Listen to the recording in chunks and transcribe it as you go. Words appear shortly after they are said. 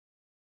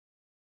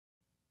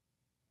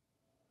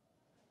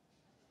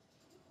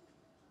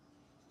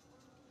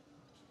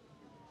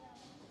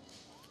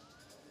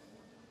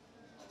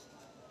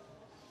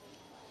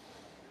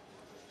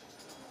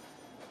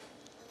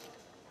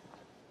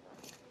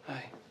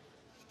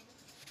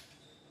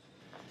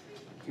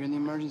You're in the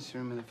emergency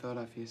room of the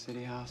Philadelphia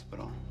City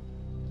Hospital.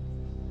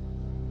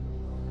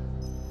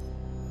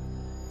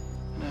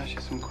 I'm gonna ask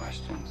you some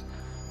questions.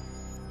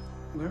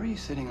 Where were you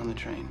sitting on the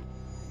train?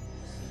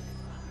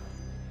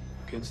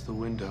 Against the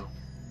window.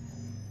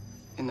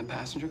 In the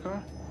passenger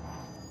car?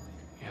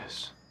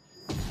 Yes.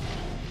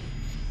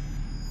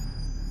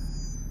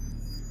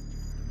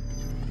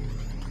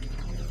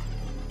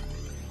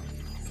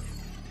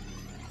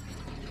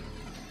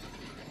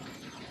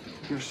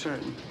 You're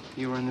certain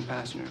you were in the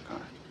passenger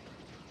car?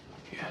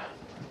 Yeah.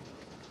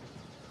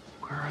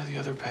 Where are the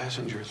other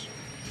passengers?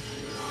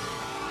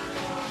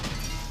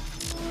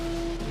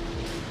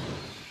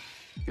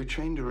 Your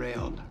train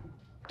derailed.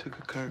 Took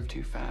a curve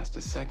too fast.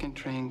 A second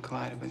train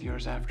collided with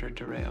yours after it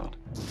derailed.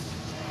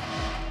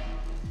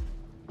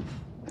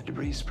 The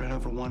debris spread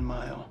over 1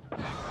 mile.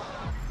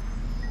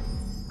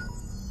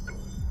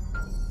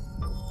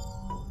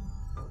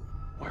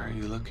 Why are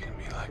you looking at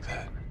me like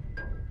that?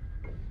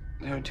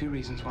 There are 2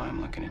 reasons why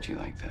I'm looking at you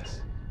like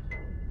this.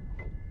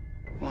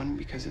 1,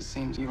 because it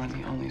seems you are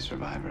the only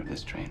survivor of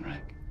this train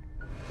wreck.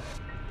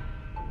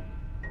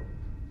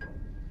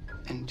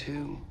 And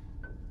 2,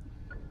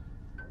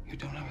 you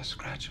don't have a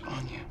scratch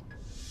on you.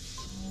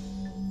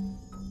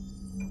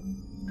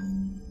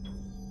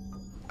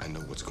 I know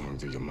what's going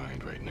through your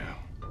mind right now.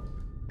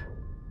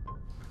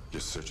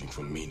 You're searching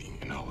for meaning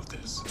in all of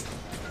this.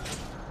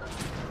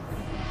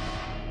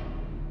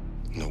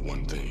 Know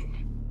one thing.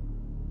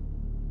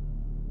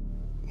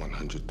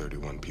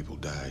 131 people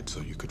died so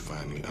you could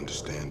finally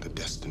understand the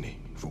destiny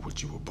for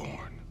which you were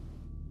born.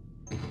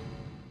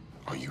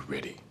 Are you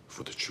ready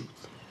for the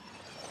truth?